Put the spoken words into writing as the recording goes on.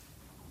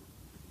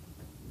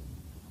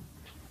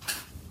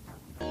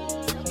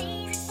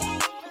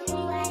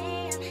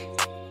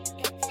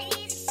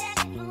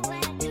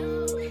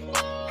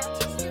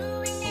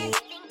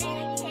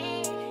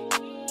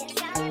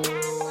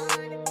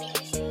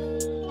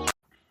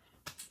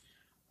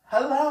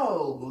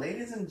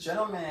and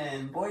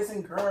gentlemen, boys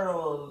and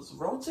girls,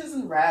 roaches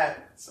and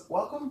rats,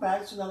 welcome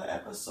back to another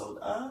episode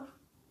of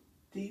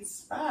The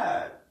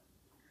Spot,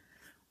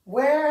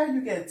 where you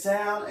get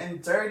down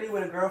and dirty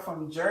with a girl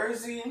from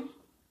Jersey,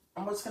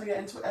 and we're just going to get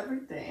into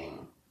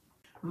everything.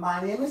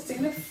 My name is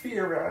Dana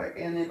Fira,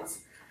 and it's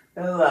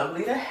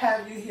lovely to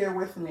have you here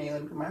with me.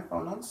 Let me put my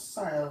phone on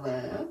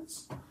silent.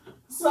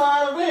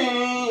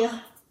 Sorry.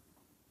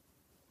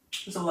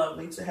 It's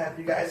lovely to have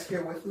you guys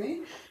here with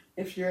me.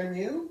 If you're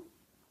new,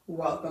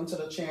 welcome to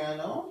the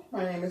channel.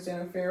 My name is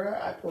Dana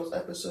Fira. I post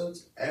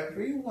episodes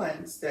every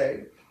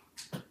Wednesday.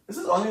 This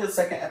is only the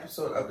second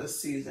episode of the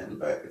season,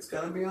 but it's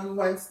going to be on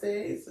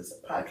Wednesdays. This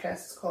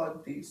podcast is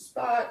called The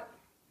Spot,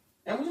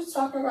 and we just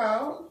talk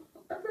about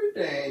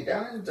everything,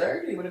 down and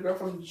dirty, with a girl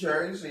from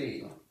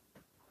Jersey.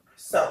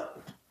 So,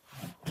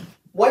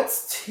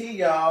 what's tea,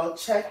 y'all?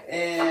 Check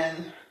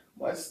in.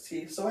 What's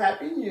tea? So,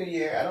 Happy New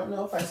Year. I don't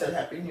know if I said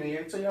Happy New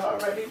Year to y'all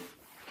already,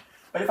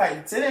 but if I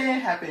didn't,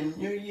 Happy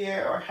New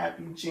Year or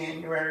Happy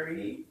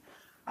January.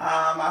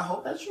 I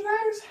hope that you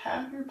guys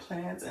have your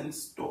plans in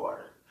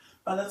store.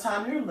 By the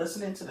time you're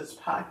listening to this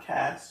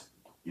podcast,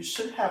 you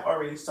should have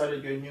already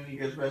started your New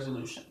Year's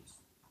resolutions.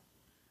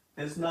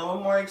 There's no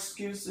more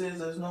excuses.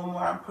 There's no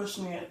more I'm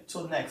pushing it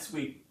till next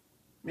week.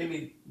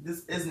 Maybe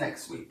this is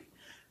next week.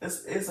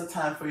 This is a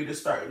time for you to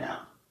start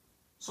now.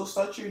 So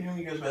start your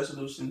New Year's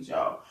resolutions,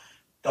 y'all.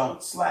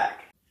 Don't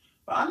slack.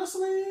 But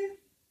honestly,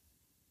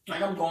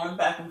 I'm going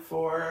back and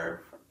forth,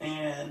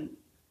 and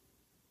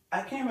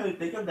I can't really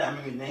think of that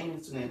many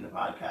names to name the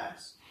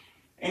podcast.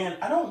 And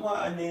I don't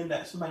want a name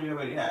that somebody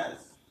already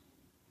has,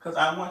 because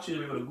I want you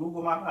to be able to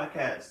Google my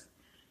podcast,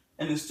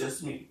 and it's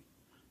just me.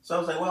 So I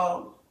was like,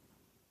 well,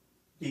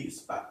 The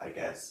Spot, I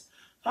guess.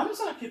 So I'm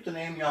just going to keep the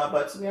name, y'all,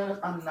 but to be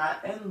honest, I'm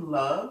not in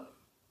love.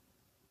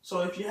 So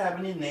if you have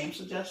any name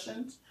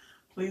suggestions,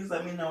 please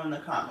let me know in the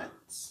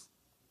comments.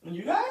 And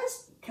you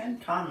guys can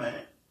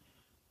comment.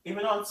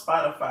 Even on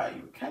Spotify,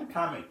 you can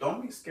comment.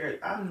 Don't be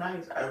scared. I'm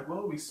nice. I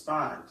will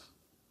respond.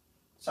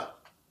 So,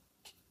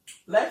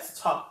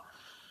 let's talk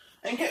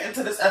and get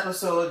into this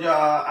episode,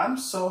 y'all. I'm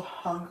so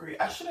hungry.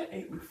 I should have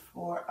ate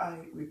before I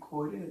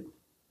recorded,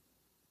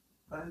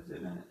 but I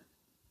didn't.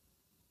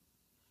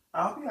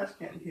 I hope you guys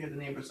can't hear the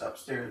neighbors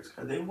upstairs,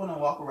 because they want to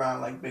walk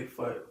around like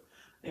Bigfoot.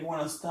 They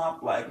want to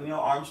stomp like Neil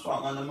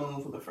Armstrong on the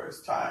moon for the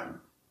first time.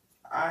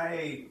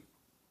 I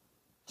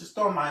just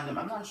don't mind them.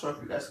 I'm not sure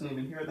if you guys can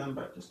even hear them,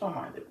 but just don't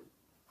mind it.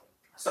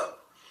 So,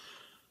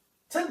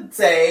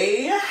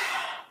 today,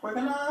 we're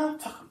going to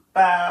talk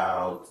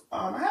about,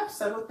 I have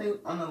several things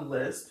on the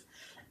list,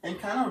 and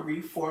kind of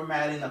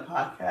reformatting the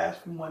podcast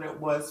from what it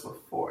was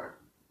before.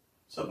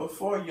 So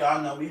before,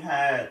 y'all know we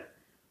had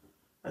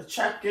a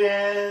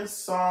check-in,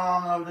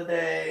 song of the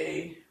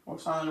day, or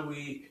song of the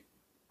week,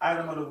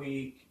 item of the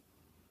week.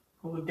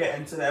 We'll get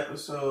into the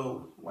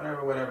episode,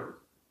 whatever.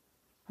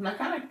 And I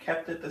kind of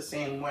kept it the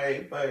same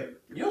way,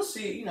 but you'll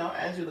see,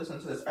 as you listen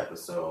to this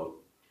episode.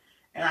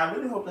 And I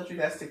really hope that you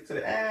guys stick to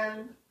the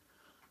end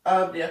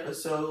of the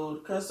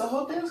episode, because the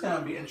whole thing is going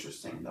to be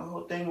interesting. The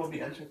whole thing will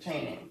be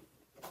entertaining.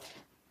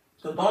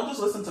 So don't just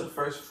listen to the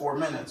first 4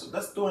 minutes.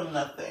 That's doing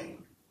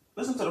nothing.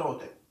 Listen to the whole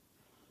thing.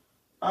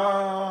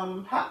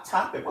 Hot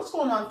topic. What's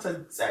going on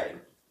today?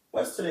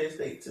 What's today's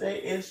date? Today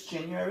is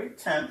January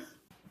 10th.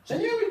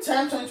 January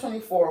 10th,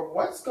 2024.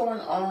 What's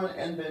going on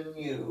in the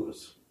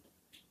news?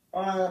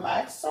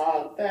 I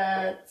saw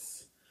that.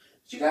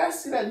 Did you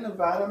guys see that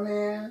Nevada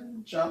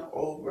man jump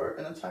over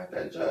and attack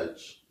that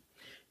judge?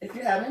 If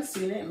you haven't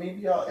seen it,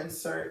 maybe I'll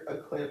insert a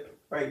clip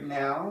right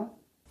now.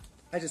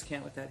 I just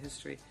can't with that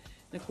history.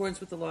 In accordance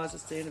with the laws of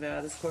the state of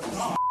Nevada, this court...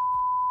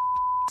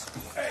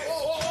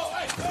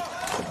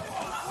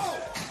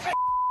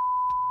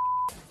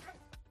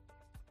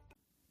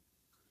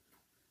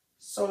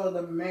 So there's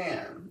a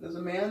man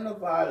in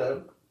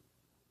Nevada,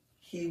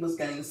 he was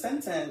getting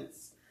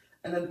sentenced,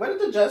 and then what did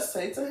the judge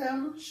say to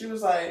him? She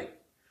was like,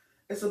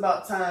 it's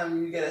about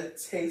time you get a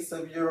taste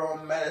of your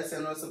own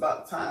medicine, or it's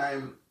about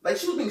time, like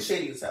she was being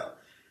shady as hell.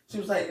 She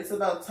was like, it's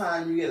about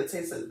time you get a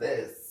taste of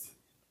this.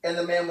 And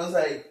the man was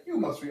like, you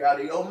must be out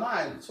of your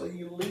mind. So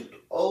he leaped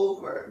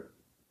over,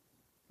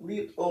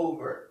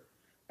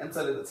 and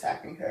started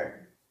attacking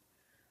her.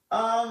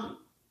 The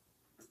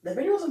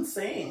video was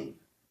insane.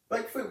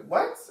 Like, for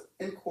what?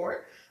 In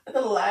court? Like,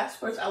 the last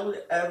place I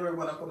would ever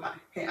want to put my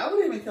hand. I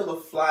wouldn't even kill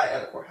a fly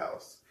at a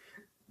courthouse.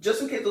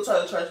 Just in case they'll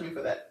try to charge me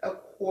for that. A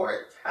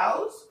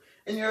courthouse?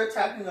 And you're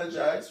attacking a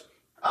judge?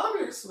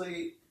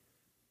 Obviously,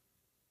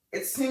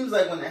 it seems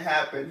like when it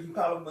happened, he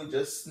probably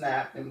just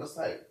snapped and was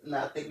like,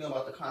 not thinking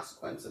about the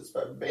consequences.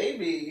 But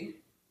baby,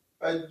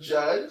 a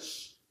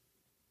judge?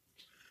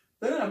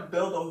 They're going to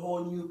build a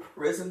whole new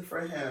prison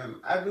for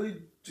him. I really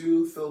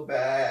do feel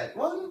bad.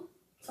 Well,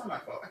 it's not my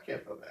fault. I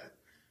can't feel bad.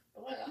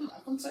 But like, I'm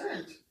not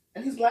concerned.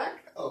 And he's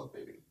black? Oh,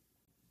 baby.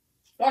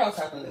 What else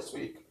happened this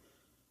week?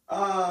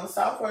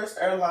 Southwest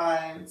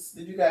Airlines.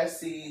 Did you guys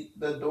see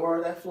the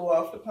door that flew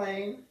off the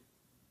plane?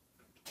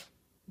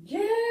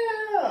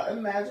 Yeah.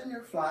 Imagine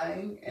you're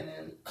flying and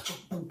then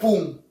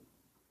boom.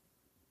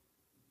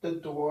 The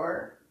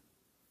door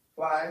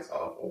flies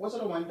off, or was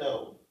it a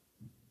window?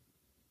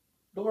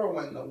 Door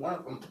window, one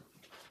of them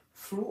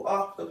flew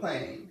off the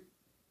plane,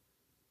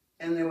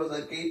 and there was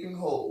a gaping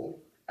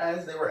hole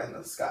as they were in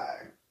the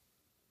sky.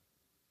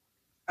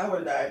 I would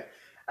have died.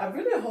 I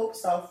really hope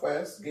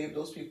Southwest gave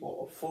those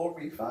people a full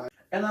refund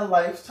and a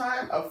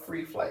lifetime of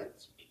free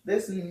flights.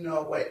 There's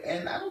no way,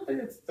 and I don't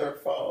think it's their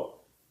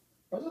fault.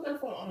 Was it their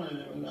fault? I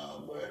don't even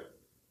know, but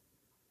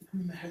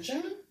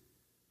imagine.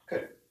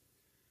 Okay.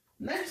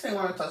 Next thing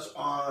I want to touch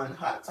on,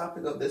 hot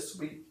topic of this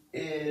week,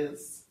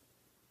 is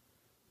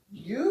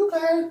you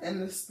guys in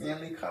the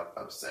Stanley Cup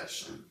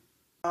obsession.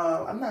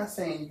 I'm not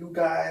saying you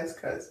guys,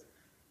 because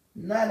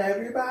not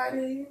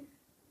everybody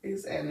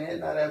is in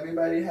it. Not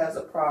everybody has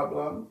a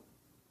problem.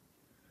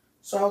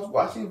 So I was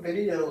watching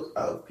videos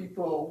of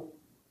people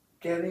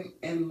getting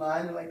in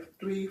line at like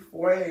 3,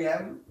 4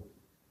 a.m.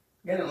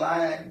 Get in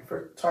line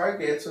for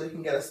Target so they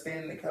can get a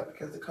Stanley Cup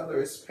because the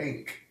color is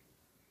pink.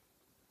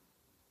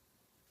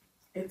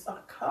 It's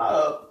a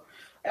cup.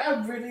 And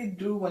I really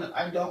do when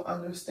I don't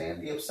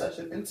understand the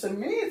obsession. And to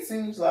me, it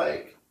seems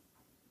like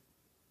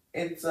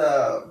it's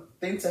a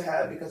thing to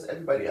have because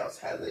everybody else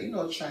has it. You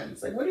know,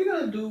 trends. Like, what are you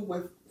going to do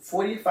with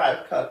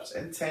 45 cups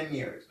in 10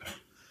 years?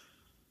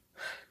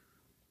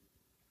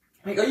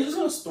 Like, are you just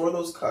going to store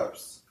those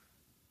cups?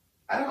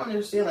 I don't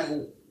understand.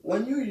 Like,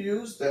 when you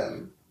use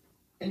them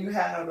and you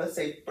have, let's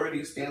say,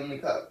 30 Stanley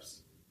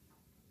Cups,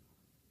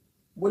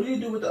 what do you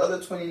do with the other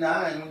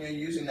 29 when you're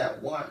using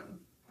that one?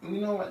 You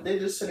know what? They're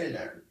just sitting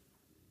there.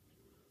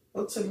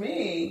 Well, to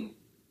me,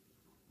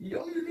 you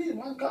only need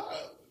one cup.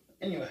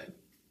 Anyway,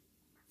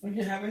 if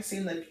you haven't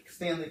seen the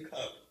Stanley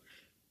Cup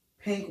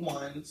pink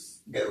ones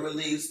get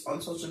released on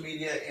social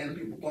media and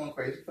people going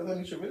crazy for them,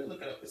 you should really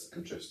look it up. It's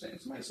interesting.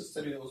 Somebody should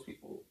study those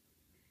people.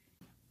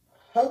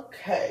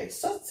 Okay,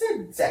 so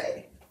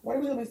today, what are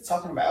we going to be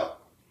talking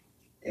about?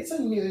 It's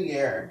a new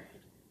year.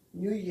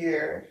 New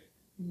year,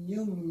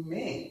 new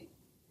me.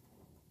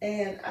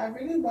 And I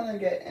really want to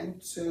get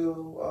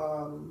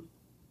into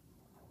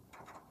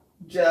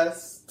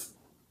just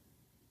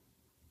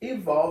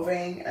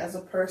evolving as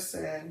a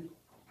person.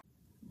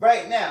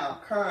 Right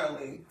now,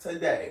 currently,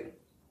 today,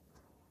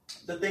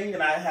 the thing that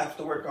I have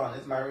to work on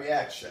is my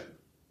reaction.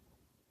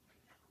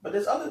 But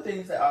there's other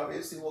things that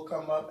obviously will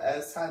come up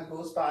as time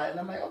goes by. And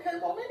I'm like, okay,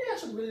 well, maybe I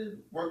should really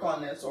work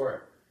on this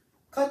or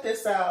cut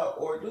this out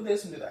or do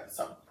this and do that.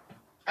 So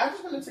I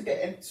just wanted to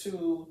get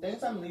into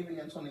things I'm leaving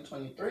in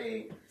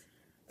 2023,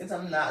 things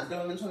I'm not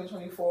doing in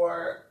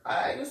 2024.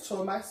 I just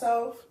told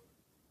myself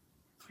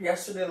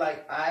yesterday,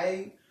 like,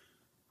 I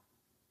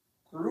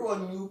grew a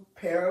new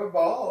pair of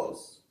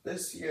balls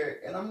this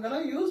year and I'm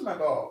going to use my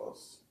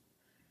balls.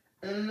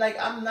 And, like,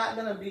 I'm not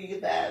going to be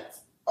that,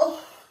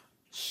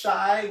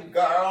 shy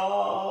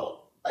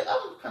girl. Like,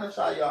 I'm kind of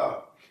shy,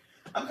 y'all.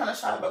 I'm kind of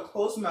shy, but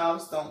closed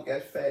mouths don't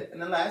get fed. In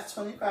the last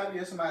 25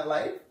 years of my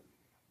life,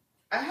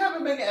 I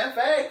haven't been getting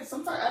fed because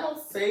sometimes I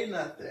don't say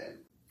nothing.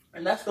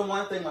 And that's the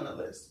one thing on the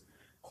list.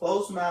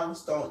 Closed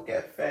mouths don't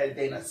get fed.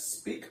 Dana,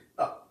 speak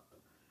up.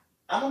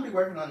 I'm going to be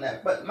working on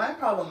that. But my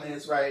problem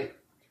is, right,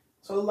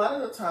 so a lot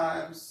of the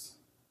times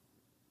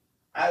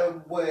I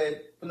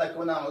would, like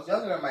when I was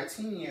younger in my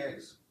teen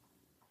years,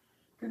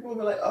 people would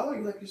be like, oh,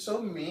 you're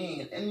so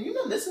mean. And you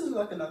know, this is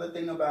like another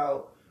thing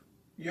about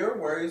your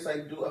words,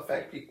 like, do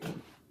affect people.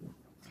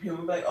 People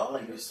will be like, oh,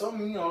 like, you're so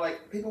mean. Or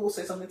like, people will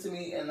say something to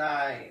me and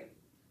I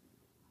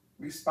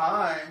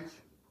respond.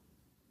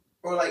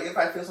 Or like, if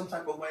I feel some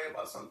type of way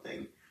about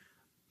something,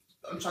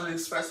 I'm trying to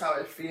express how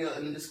I feel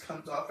and it just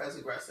comes off as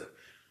aggressive.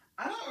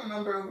 I don't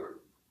remember,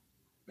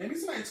 maybe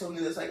somebody told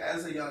me this like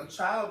as a young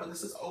child, but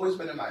this has always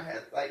been in my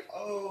head. Like,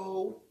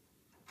 oh,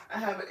 I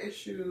have an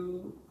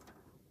issue.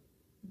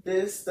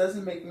 This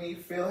doesn't make me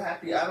feel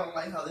happy. I don't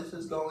like how this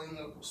is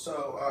going.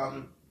 So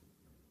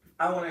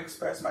I want to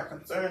express my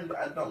concern, but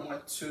I don't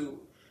want to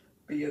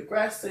be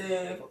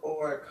aggressive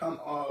or come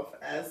off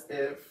as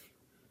if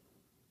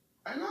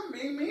I'm not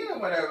being mean or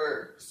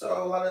whatever.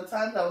 So a lot of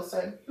times I would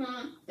say,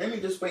 let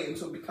me just wait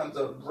until it becomes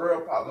a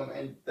real problem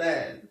and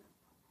then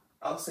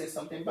I'll say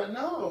something. But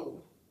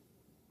no,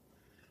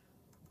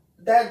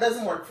 that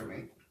doesn't work for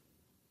me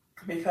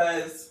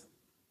because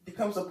it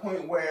becomes a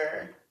point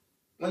where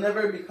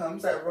whenever it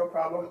becomes that real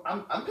problem,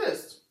 I'm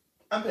pissed.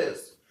 I'm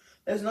pissed.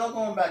 There's no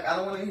going back. I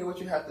don't want to hear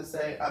what you have to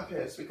say. I'm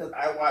pissed because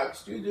I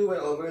watched you do it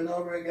over and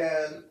over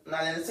again and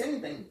I didn't say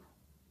anything.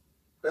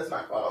 That's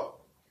my fault.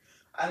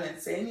 I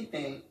didn't say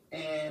anything.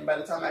 And by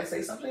the time I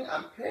say something,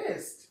 I'm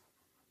pissed.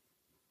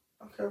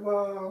 Okay,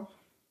 well,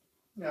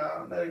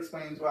 yeah, that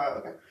explains why.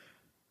 Okay.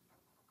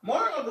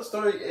 Moral of the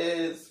story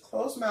is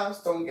closed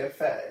mouths don't get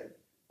fed.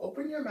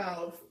 Open your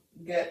mouth,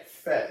 get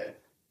fed.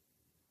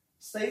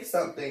 Say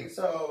something.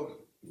 So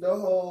the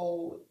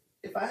whole,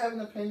 if I have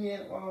an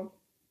opinion, well,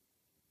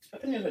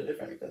 opinions are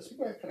different because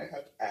people are going to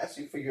have to ask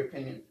you for your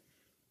opinion.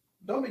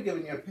 Don't be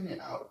giving your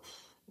opinion out.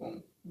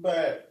 Boom.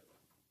 But,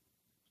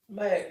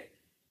 like,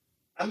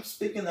 I'm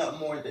speaking up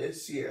more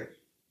this year.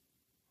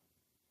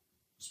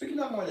 Speaking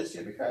up more this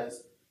year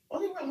because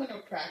only way I'm going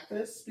to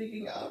practice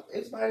speaking up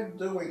is by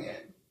doing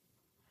it.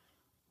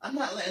 I'm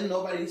not letting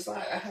nobody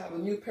slide. I have a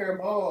new pair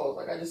of balls.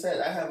 Like I just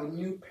said, I have a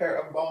new pair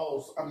of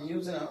balls. I'm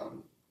using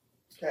them.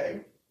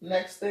 Okay.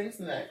 Next things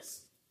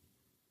next.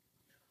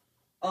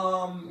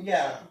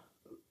 Yeah.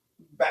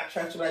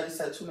 Backtrack to what I just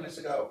said 2 minutes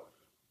ago.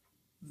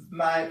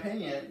 My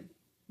opinion.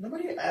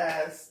 Nobody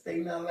asked. They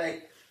know,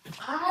 like,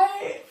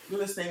 I do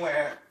this thing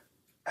where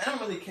I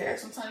don't really care.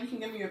 Sometimes you can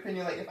give me your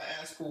opinion, like if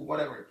I ask for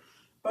whatever.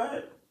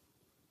 But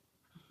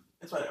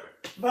it's whatever.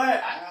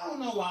 But I don't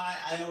know why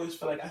I always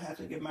feel like I have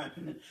to give my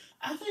opinion.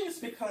 I think it's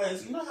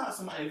because you know how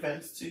somebody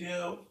vents to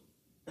you?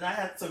 And I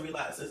had to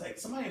realize this, like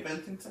somebody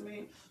venting to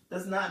me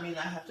does not mean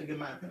I have to give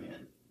my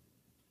opinion.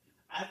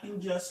 I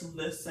can just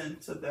listen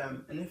to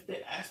them. And if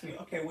they ask me,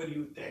 okay, what do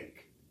you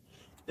think?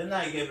 Then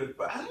I give it.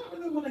 But I don't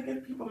really want to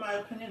give people my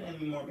opinion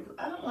anymore because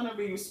I don't want to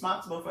be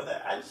responsible for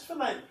that. I just feel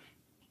like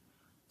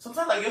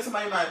sometimes I give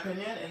somebody my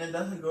opinion and it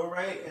doesn't go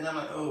right. And I'm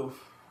like, oh,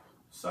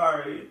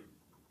 sorry.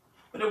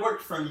 But it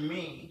worked for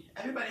me.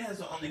 Everybody has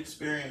their own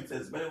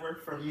experiences, but it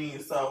worked for me.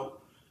 So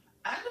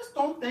I just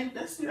don't think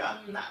this year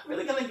I'm not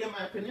really going to give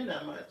my opinion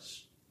that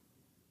much.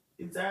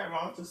 Is that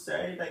wrong to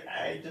say? Like,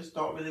 I just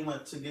don't really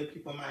want to give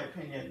people my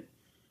opinion.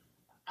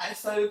 I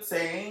started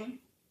saying,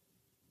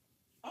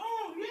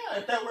 oh, yeah,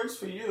 if that works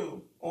for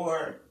you.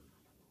 Or,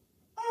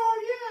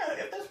 oh,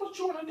 yeah, if that's what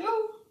you want to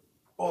do.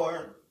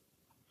 Or,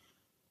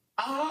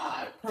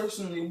 I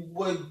personally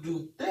would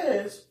do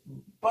this,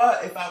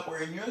 but if I were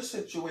in your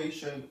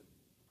situation,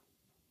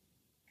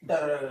 da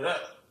da da da.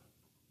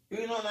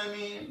 You know what I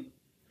mean?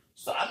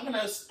 So I'm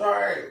gonna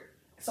start.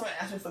 Somebody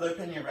asked me for their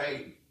opinion,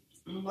 right?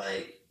 I'm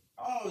like,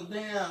 oh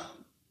damn.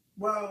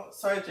 Well,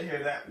 sorry to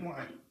hear that.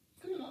 One,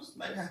 you know,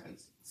 life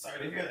happens. Sorry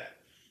to hear that.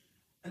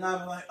 And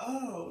I'm like,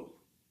 oh.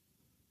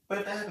 But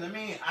if that happened to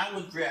me, I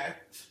would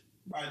react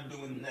by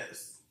doing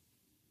this.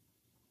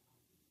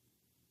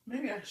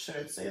 Maybe I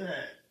should say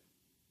that.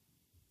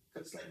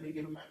 Cause let me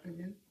give my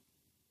opinion.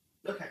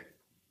 Okay.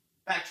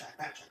 Backtrack.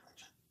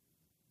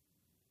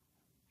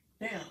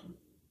 Damn.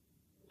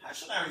 How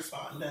should I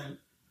respond then?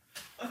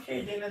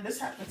 Okay, Dana, this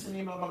happened to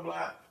me, blah, blah,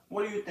 blah.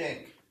 What do you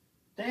think?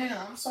 Damn,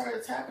 I'm sorry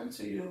it's happened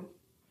to you.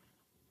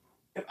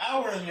 If I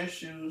were in your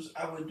shoes,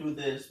 I would do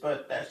this,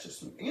 but that's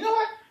just me. You know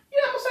what? Yeah,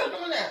 I'm going to start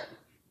doing that.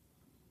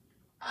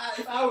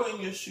 If I were in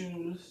your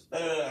shoes,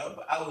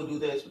 I would do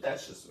this, but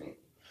that's just me.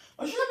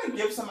 Or should I ever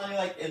give somebody,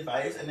 like,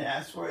 advice and they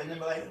ask for it and they're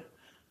like,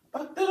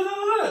 but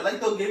like,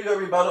 they'll give you a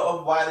rebuttal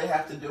of why they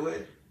have to do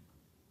it?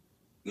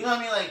 You know what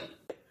I mean? Like,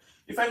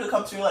 your friend could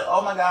come to you like,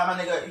 oh my god,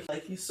 my nigga,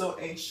 like, he's so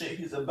ain't shit,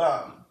 he's a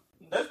bum.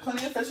 There's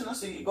plenty of fish in the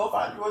sea. Go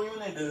find you a new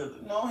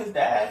nigga. You know, his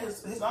dad,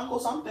 his uncle,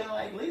 something,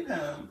 like, leave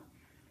him.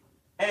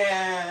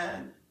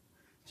 And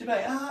she'd be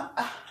like,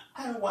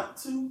 I want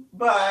to,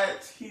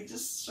 but he's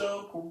just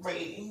so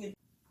great.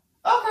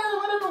 Okay,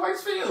 whatever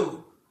works for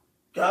you.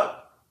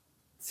 Yup.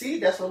 See,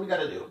 that's what we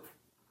gotta do.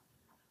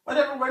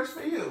 Whatever works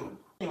for you.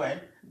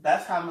 Anyway,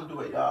 that's how I'm gonna do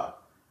it, y'all.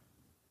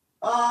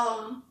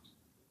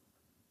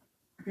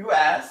 If you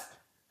ask,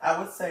 I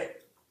would say,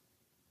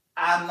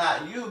 I'm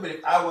not you, but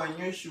if I were in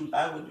your shoes,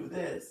 I would do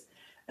this.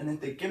 And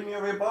if they give me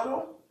a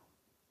rebuttal,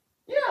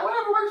 yeah,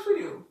 whatever works for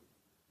you.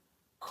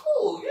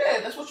 Cool,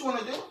 yeah, that's what you want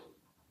to do.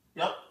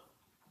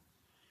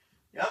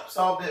 Yep,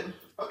 solved it.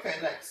 Okay,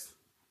 next.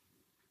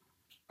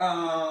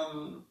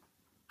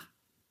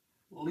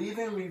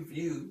 Leaving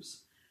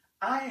reviews.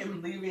 I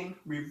am leaving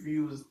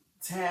reviews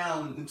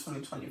down in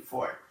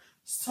 2024.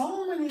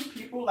 So many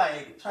people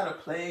like try to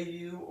play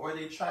you, or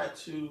they try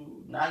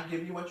to not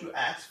give you what you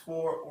asked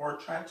for, or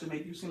try to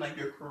make you seem like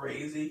you're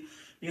crazy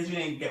because you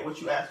didn't get what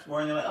you asked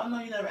for, and they're like, oh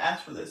no, you never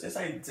asked for this. Yes,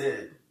 I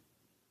did.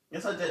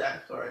 Yes, I did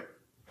ask for it.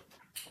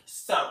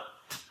 So,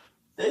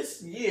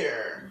 this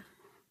year,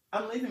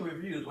 I'm leaving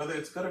reviews, whether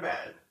it's good or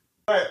bad.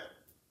 But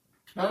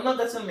I don't know if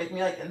that's going to make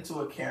me like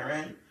into a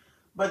Karen.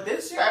 But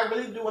this year, I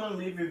really do want to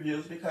leave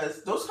reviews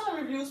because those kind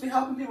of reviews be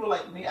helping people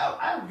like me out.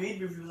 I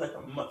read reviews like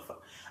a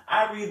motherfucker.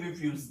 I read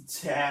reviews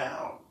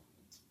down.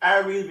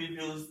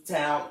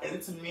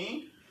 And to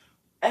me,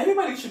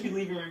 everybody should be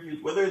leaving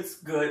reviews, whether it's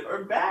good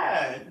or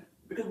bad.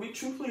 Because we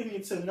truthfully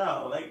need to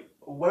know, like,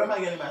 what am I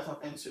getting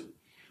myself into?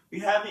 We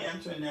have the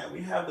internet.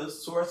 We have the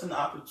source and the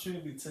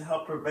opportunity to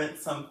help prevent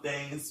some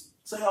things,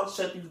 to help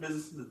shut these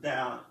businesses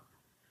down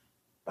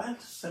by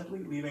simply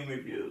leaving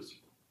reviews.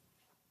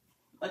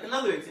 Like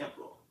another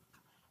example,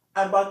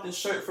 I bought this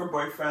shirt for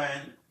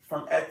boyfriend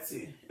from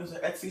Etsy. It was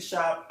an Etsy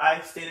shop. I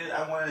stated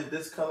I wanted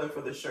this color for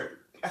the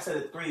shirt. I said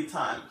it 3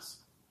 times.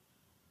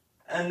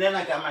 And then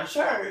I got my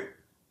shirt,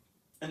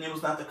 and it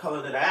was not the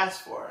color that I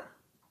asked for.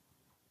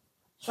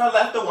 So I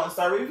left a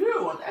 1-star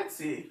review on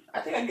Etsy.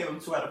 I think I gave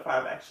him 2 out of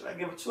 5, actually. I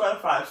gave him 2 out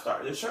of 5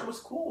 stars. The shirt was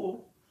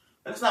cool,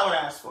 but it's not what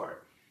I asked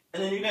for.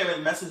 And then you didn't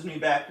even message me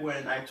back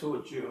when I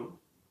told you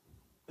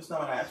it's not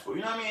what I asked for.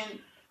 You know what I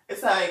mean?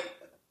 It's like,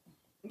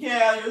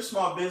 yeah, you're a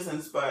small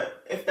business,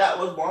 but if that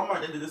was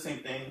Walmart that did the same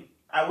thing,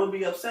 I would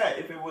be upset.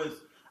 If it was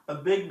a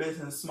big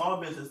business, small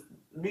business,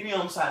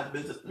 medium-sized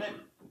business,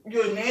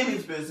 your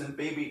nanny's business,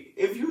 baby.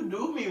 If you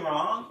do me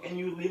wrong and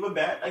you leave a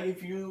bad, like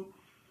if you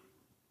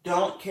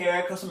don't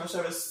care, customer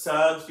service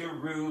sucks, you're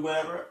rude,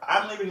 whatever,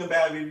 I'm leaving a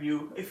bad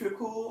review. If you're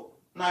cool,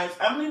 nice,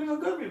 I'm leaving a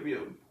good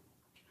review.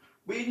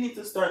 We need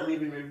to start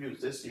leaving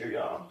reviews this year,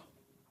 y'all.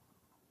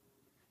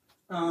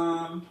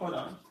 Hold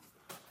on.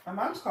 My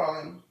mom's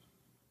calling.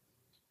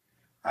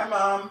 Hi,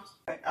 Mom.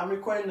 I'm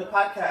recording the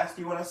podcast.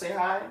 Do you want to say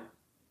hi?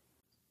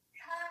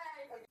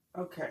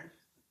 Hi. Okay.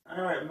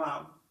 All right,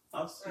 Mom.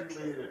 I'll see you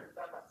later.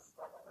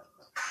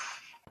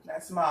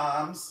 That's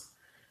Mom's.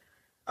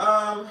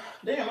 Damn,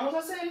 what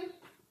was I saying?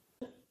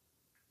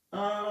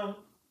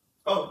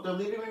 The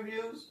leaving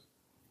reviews.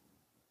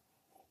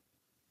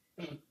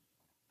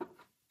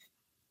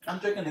 I'm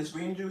drinking this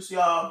green juice,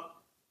 y'all.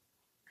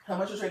 How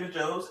much is Trader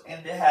Joe's?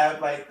 And they have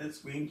like this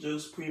green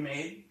juice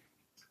pre-made.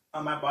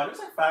 I bought it. It's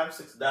like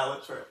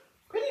 $5-6 for a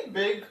pretty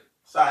big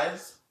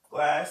size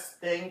glass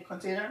thing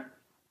container.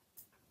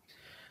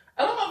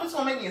 I don't know if it's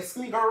gonna make me a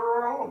skinny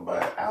girl,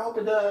 but I hope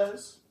it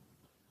does.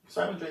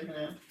 So I'm drinking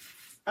it.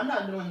 I'm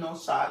not doing no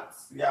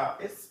shots, y'all.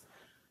 It's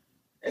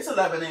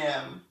 11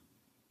 a.m.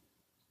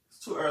 It's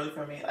too early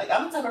for me. Like,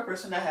 I'm the type of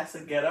person that has to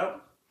get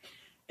up,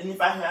 and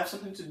if I have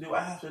something to do,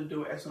 I have to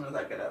do it as soon as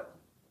I get up,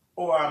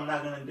 or I'm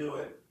not gonna do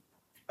it.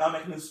 I'll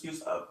make an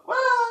excuse of, well,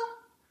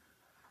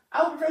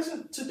 I would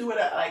prefer to do it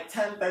at like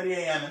 10:30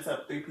 a.m. instead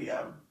of 3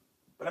 p.m.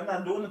 But I'm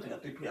not doing anything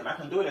at 3 p.m. I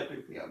can do it at 3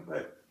 p.m.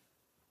 But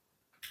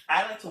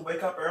I like to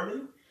wake up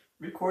early,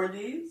 record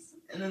these,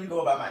 and then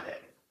go about my day.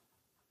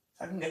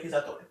 So I can get these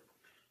out the way.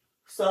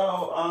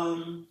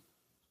 So,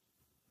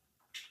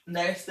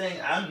 next thing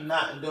I'm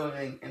not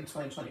doing in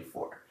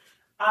 2024.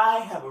 I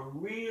have a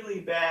really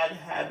bad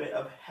habit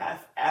of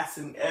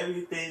half-assing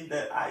everything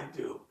that I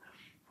do.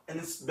 And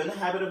it's been a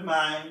habit of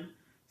mine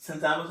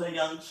since I was a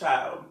young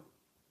child.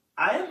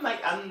 I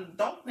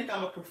don't think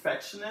I'm a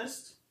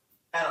perfectionist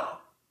at all.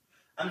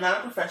 I'm not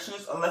a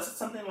perfectionist unless it's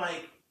something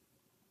like,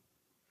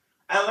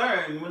 I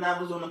learned when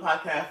I was on the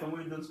podcast when we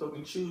were doing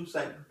Spoken Truths,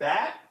 like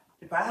that,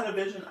 if I had a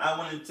vision, I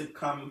wanted to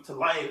come to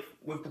life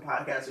with the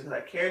podcast because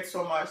I cared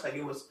so much, like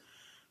it was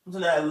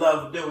something that I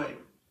loved doing.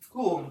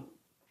 Cool.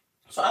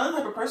 So I'm the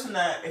type of person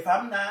that if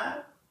I'm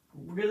not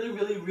really,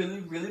 really,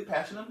 really, really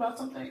passionate about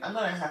something, I'm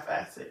gonna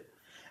half-ass it.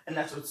 And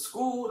that's with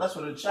school, that's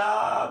with a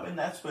job, and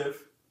that's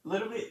with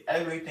literally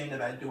everything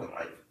that I do in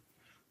life.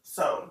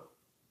 So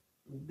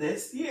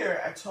this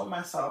year, I told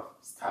myself,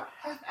 stop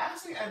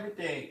half-assing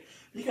everything.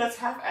 Because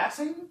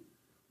half-assing,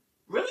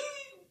 really,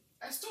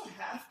 I still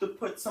have to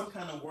put some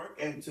kind of work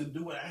in to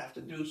do what I have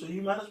to do. So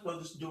you might as well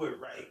just do it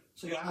right.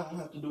 So you don't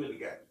have to do it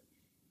again.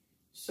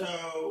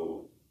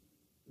 So,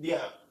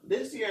 yeah,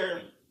 this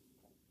year,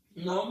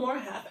 no more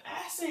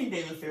half-assing,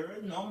 Dana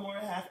Fira. No more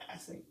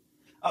half-assing.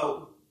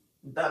 Oh,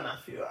 Dana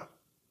Fira.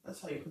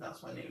 That's how you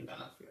pronounce my name,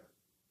 Dana Fira.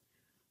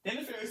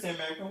 Dana Fira is the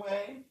American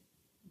way.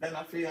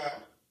 Dana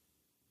Fira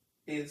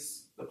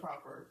is the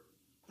proper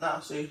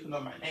pronunciation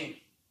of my name.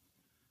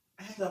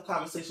 I had a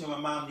conversation with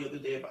my mom the other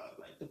day about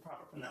like the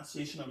proper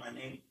pronunciation of my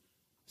name.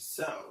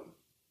 So,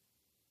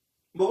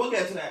 but we'll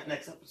get to that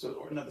next episode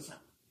or another time.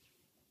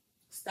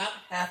 Stop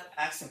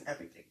half-assing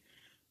everything.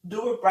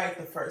 Do it right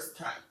the first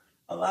time.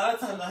 A lot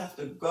of times I have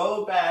to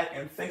go back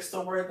and fix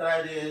the work that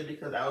I did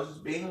because I was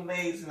just being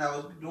lazy and I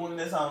was doing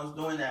this, I was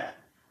doing that.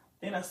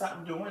 Then I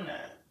stopped doing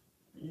that.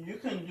 You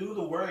can do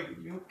the work.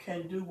 You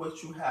can do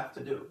what you have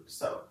to do.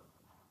 So,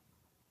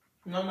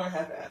 no more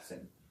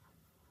half-assing.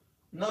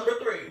 Number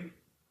 3,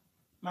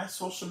 my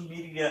social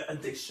media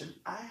addiction.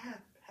 I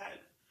have had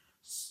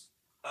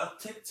a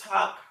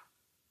TikTok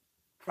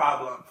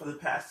problem for the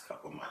past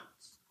couple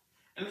months.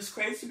 And it's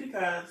crazy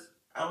because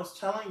I was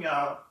telling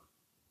y'all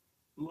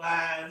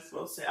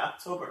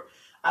October.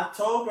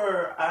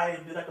 October, I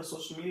did like a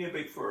social media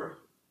break for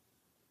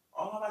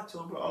all of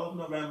October, all of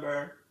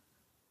November,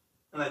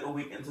 and like a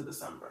week into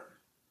December.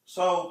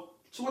 So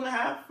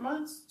 2.5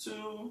 months,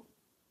 2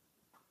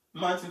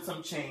 months and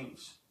some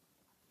change.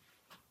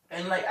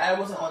 And like I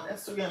wasn't on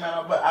Instagram at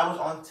all, but I was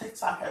on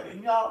TikTok heavy.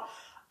 And y'all,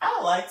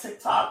 I like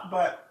TikTok,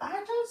 but I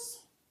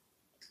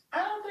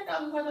don't think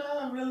I'm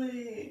gonna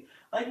really,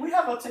 like, we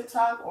have a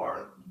TikTok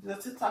or the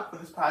TikTok for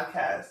this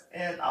podcast,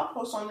 and I'll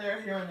post on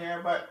there here and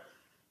there, but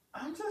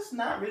I'm just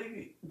not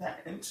really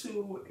that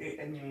into it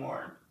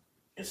anymore.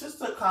 It's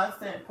just a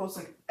constant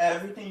posting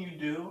everything you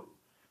do.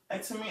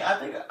 Like, to me, I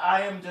think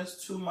I am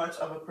just too much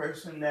of a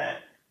person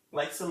that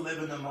likes to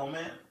live in the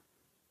moment.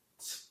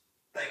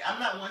 Like, I'm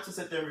not one to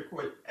sit there and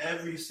record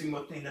every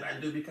single thing that I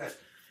do, because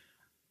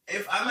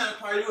if I'm at a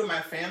party with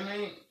my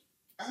family,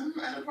 I'm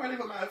not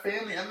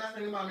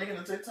thinking about making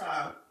a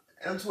TikTok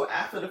until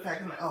after the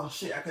fact. I'm like, oh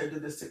shit, I could have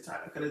did this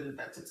TikTok. I could have did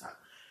that TikTok.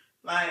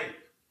 Like,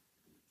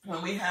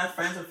 when we have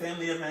friends or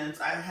family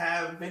events, I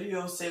have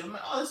videos saved. I'm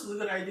like, oh, this is a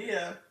good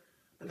idea.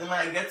 But then when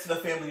I get to the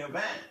family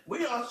event,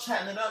 we all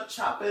chatting it up,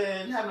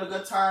 chopping, having a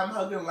good time,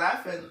 hugging,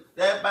 laughing.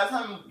 That by the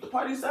time the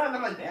party's done,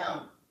 I'm like,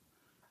 damn,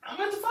 I'm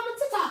going to find a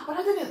TikTok, but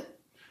I didn't.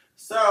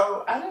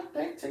 So I don't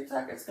think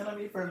TikTok is going to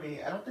be for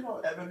me. I don't think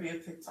I'll ever be a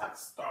TikTok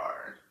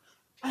star.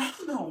 I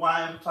don't know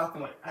why I'm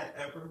talking like I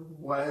ever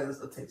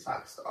was a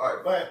TikTok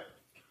star, but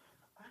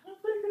I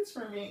don't think it's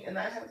for me. And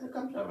I have to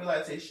come to a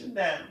realization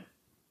that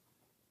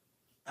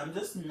I'm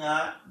just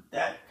not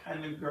that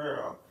kind of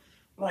girl.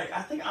 Like,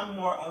 I think I'm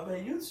more of a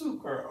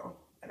YouTube girl.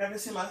 Like, I can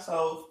see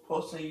myself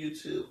posting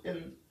YouTube.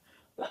 And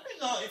let me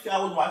know if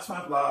y'all would watch my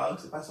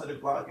vlogs if I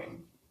started vlogging.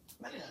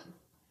 Man.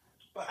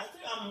 But I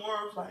think I'm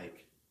more of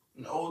like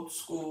an old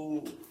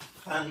school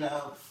kind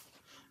of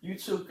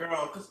YouTube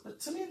girl. Because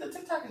to me, the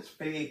TikTok is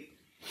fake.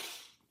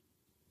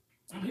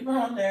 And people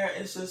on there,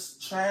 it's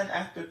just trend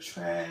after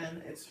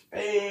trend. It's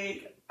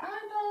fake.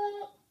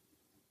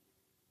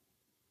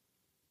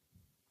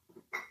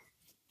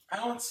 I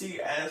don't see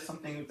it as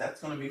something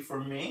that's going to be for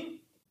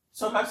me.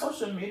 So my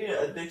social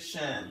media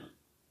addiction,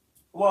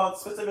 well,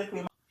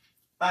 specifically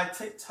my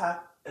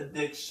TikTok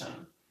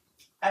addiction,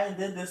 I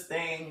did this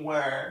thing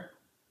where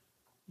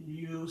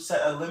you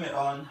set a limit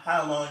on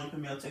how long you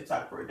can be on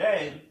TikTok per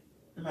day.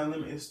 And my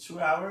limit is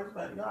 2 hours,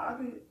 but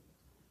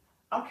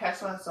I'll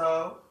catch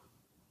myself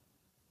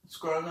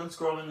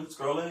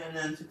scrolling, and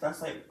then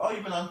TikTok's like, oh,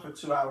 you've been on for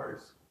 2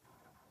 hours.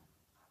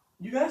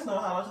 You guys know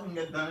how much I can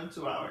get done in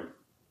 2 hours?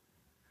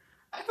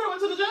 I could have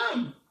went to the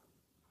gym.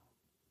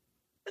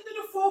 I did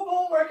a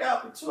full-blown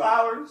workout for 2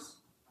 hours.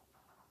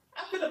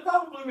 I could have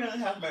probably ran a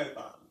half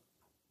marathon.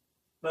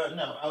 But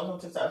no, I was on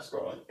TikTok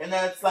scrolling. And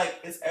that's like,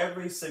 it's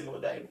every single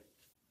day.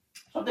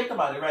 So think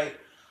about it, right?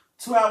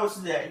 2 hours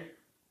a day,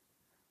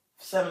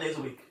 7 days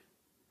a week.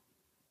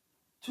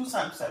 2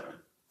 times 7,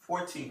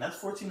 14. That's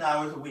 14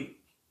 hours a week.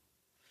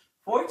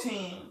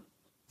 14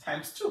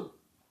 times 2,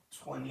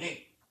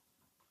 28.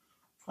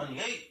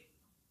 28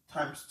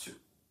 times 2.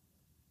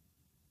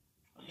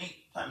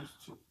 28 times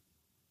 2.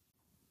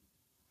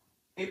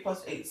 8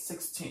 plus 8,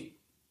 16.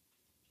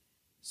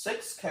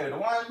 6 carry the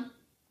 1.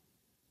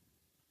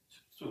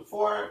 2,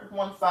 4,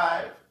 1,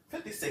 5.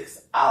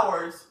 56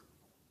 hours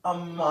a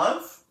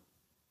month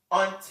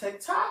on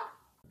TikTok.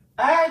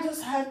 I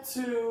just had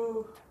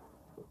to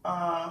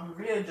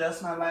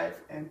readjust my life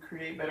and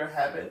create better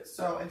habits.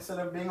 So instead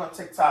of being on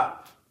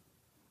TikTok,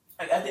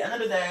 like at the end of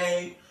the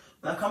day,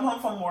 when I come home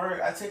from work,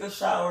 I take a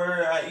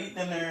shower, I eat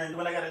dinner, do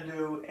what I gotta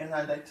do, and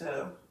I like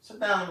to sit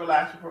down and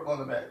relax before going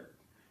to bed.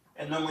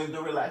 And normally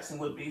the relaxing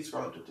would be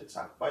scrolling through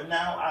TikTok. But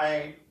now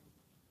I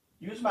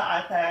use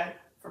my iPad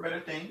for better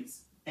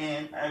things,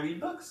 and I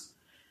read books.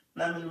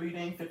 And I've been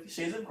reading 50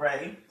 Shades of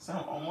Grey, so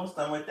I'm almost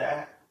done with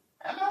that.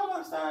 Am I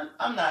almost done?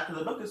 I'm not,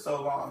 because the book is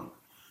so long.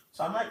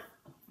 So I'm like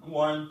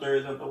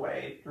 1/3 of the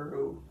way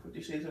through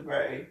 50 Shades of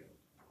Grey.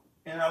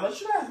 And I'll let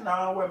you guys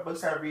know what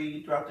books I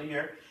read throughout the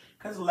year.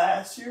 Because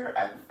last year,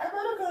 I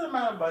read a good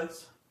amount of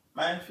books.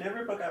 My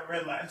favorite book I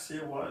read last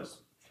year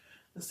was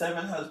The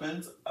 7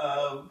 Husbands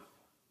of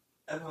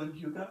Evelyn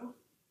Hugo,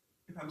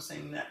 if I'm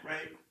saying that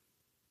right.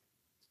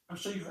 I'm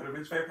sure you heard of it.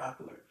 It's very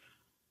popular.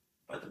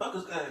 But the book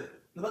is good.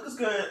 The book is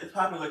good. It's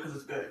popular because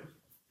it's good.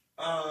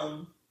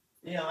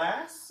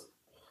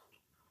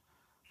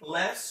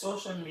 Less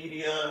social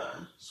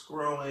media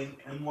scrolling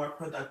and more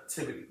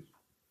productivity.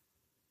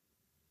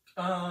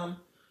 And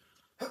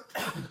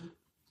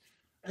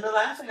the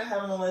last thing I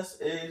have on the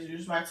list is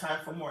use my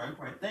time for more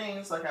important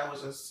things, like I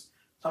was just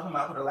talking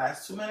about for the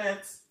last 2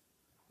 minutes.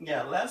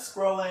 Yeah, less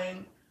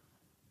scrolling.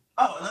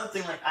 Oh, another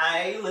thing, like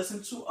I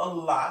listen to a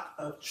lot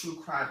of true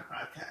crime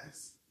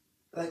podcasts.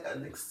 Like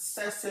an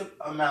excessive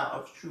amount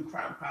of true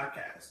crime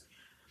podcasts.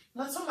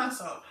 And I told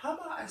myself, how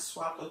about I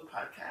swap those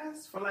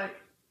podcasts for like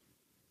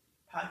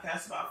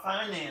podcasts about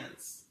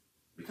finance?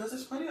 Because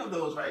there's plenty of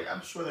those, right?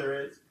 I'm sure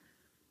there is.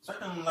 So I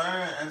can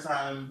learn as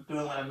I'm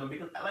doing what I'm doing.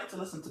 Because I like to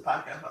listen to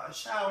podcasts while I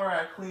shower,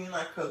 I clean,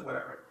 I cook,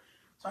 whatever.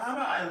 So how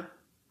about I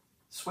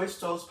switch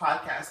those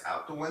podcasts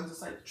out? The ones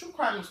that's like, true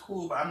crime is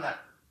cool, but I'm not,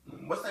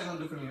 what's that going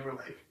to do for me in real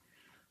life?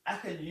 I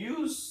could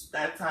use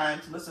that time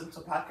to listen to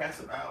podcasts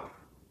about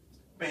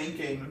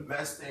banking,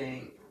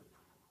 investing,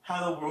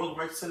 how the world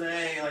works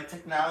today, like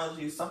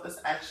technology, stuff that's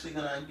actually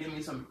going to give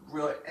me some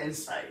real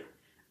insight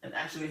and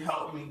actually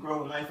help me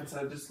grow in life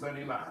instead of just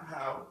learning about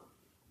how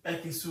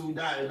Becky Sue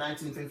died in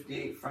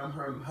 1958 from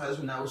her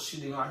husband that was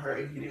cheating on her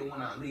and he didn't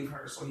want to leave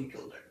her, so he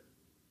killed her.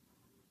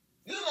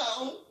 You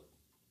know?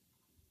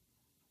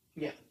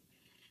 Yeah.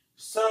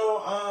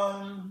 So,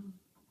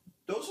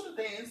 those are the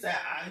things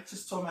that I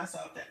just told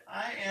myself that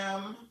I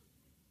am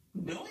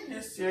doing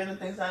this year, and the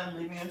things that I'm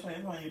leaving in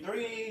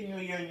 2023,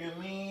 new year,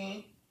 new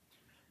me.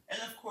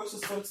 And of course,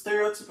 it's so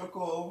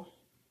stereotypical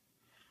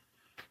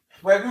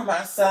working on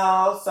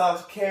myself,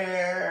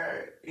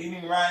 self-care,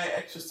 eating right,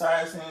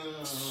 exercising,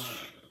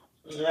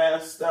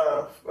 that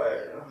stuff.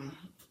 But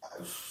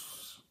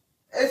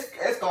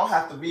it's going to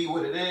have to be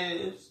what it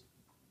is.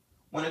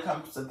 When it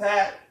comes to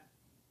that,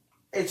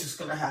 it's just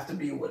going to have to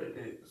be what it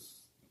is.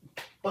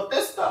 But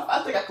this stuff,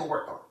 I think I could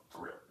work on,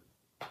 for real.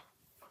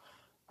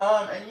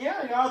 And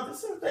yeah, y'all,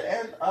 this is the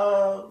end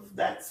of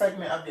that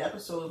segment of the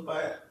episode,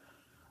 but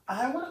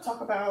I want to talk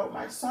about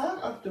my song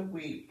of the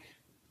week.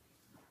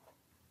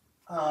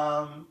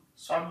 So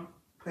I'm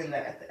putting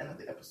that at the end of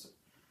the episode.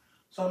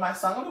 So my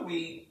song of the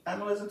week, I'm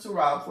going to listen to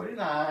Rob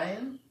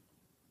 49.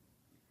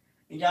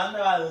 Y'all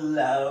know I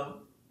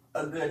love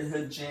a good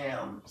hood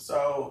jam.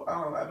 So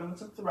I've been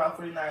listening to Rob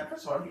 49.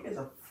 First of all, he is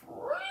a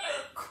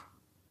freak.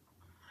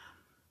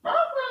 Rob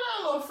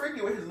 49 a little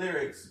freaky with his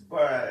lyrics,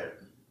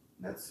 but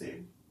let's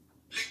see.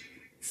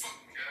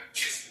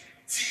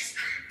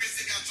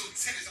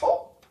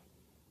 Oh,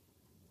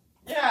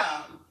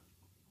 yeah.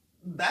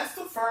 That's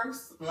the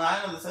first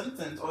line of the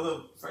sentence, or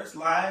the first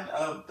line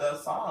of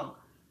the song.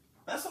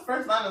 That's the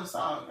first line of the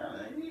song.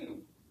 I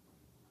mean,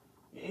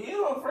 he a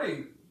little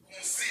freak.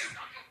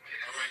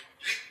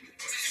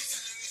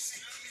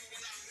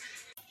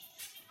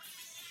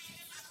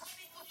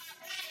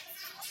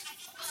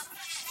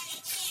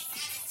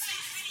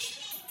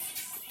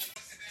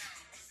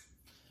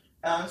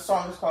 The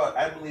song is called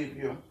 "I Believe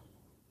You"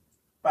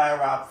 by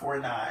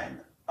Rob49.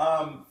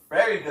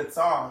 Very good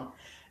song.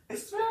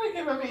 It's really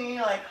giving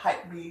me like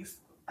hype beats.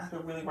 I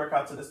could really work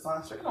out to this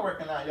song. Speaking of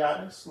working out, y'all,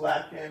 I'm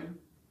slacking.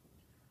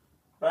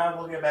 But I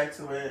will get back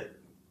to it.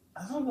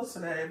 I was gonna go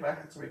today, but I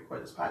had to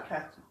record this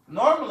podcast.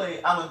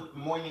 Normally, I'm a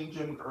morning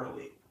gym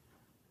girly,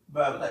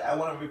 but like I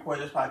want to record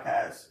this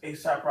podcast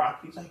ASAP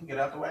Rocky so I can get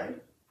out the way,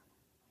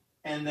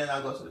 and then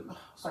I'll go to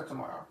start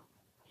tomorrow.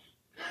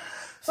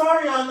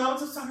 Sorry, y'all. No, I'm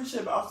just talking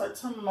shit, but I'll start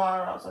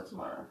tomorrow.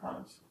 I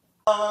promise.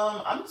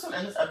 I'm just gonna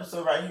end this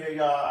episode right here,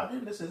 y'all. I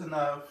think this is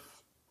enough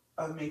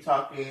of me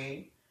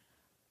talking.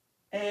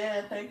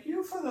 And thank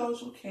you for those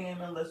who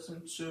came and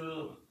listened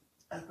to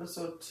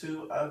episode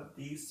 2 of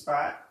The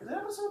Spot. Is it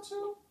episode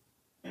 2?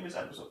 Maybe it's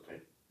episode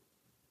 3.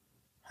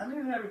 How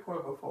many did I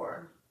record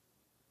before?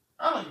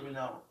 I don't even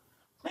know.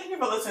 Thank you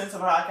for listening to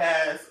the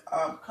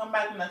podcast. Come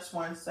back next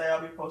Wednesday.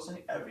 I'll be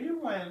posting every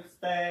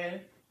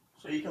Wednesday,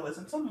 so you can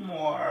listen to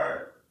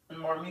more and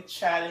more of me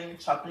chatting,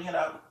 chopping it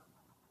up.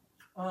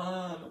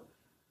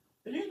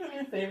 If you do me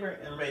a favor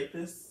and rate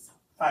this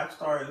 5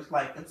 stars,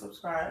 like and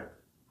subscribe,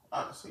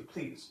 honestly,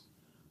 please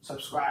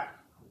subscribe.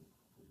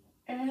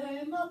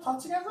 And I'll talk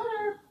to you guys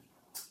later.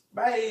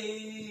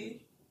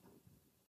 Bye.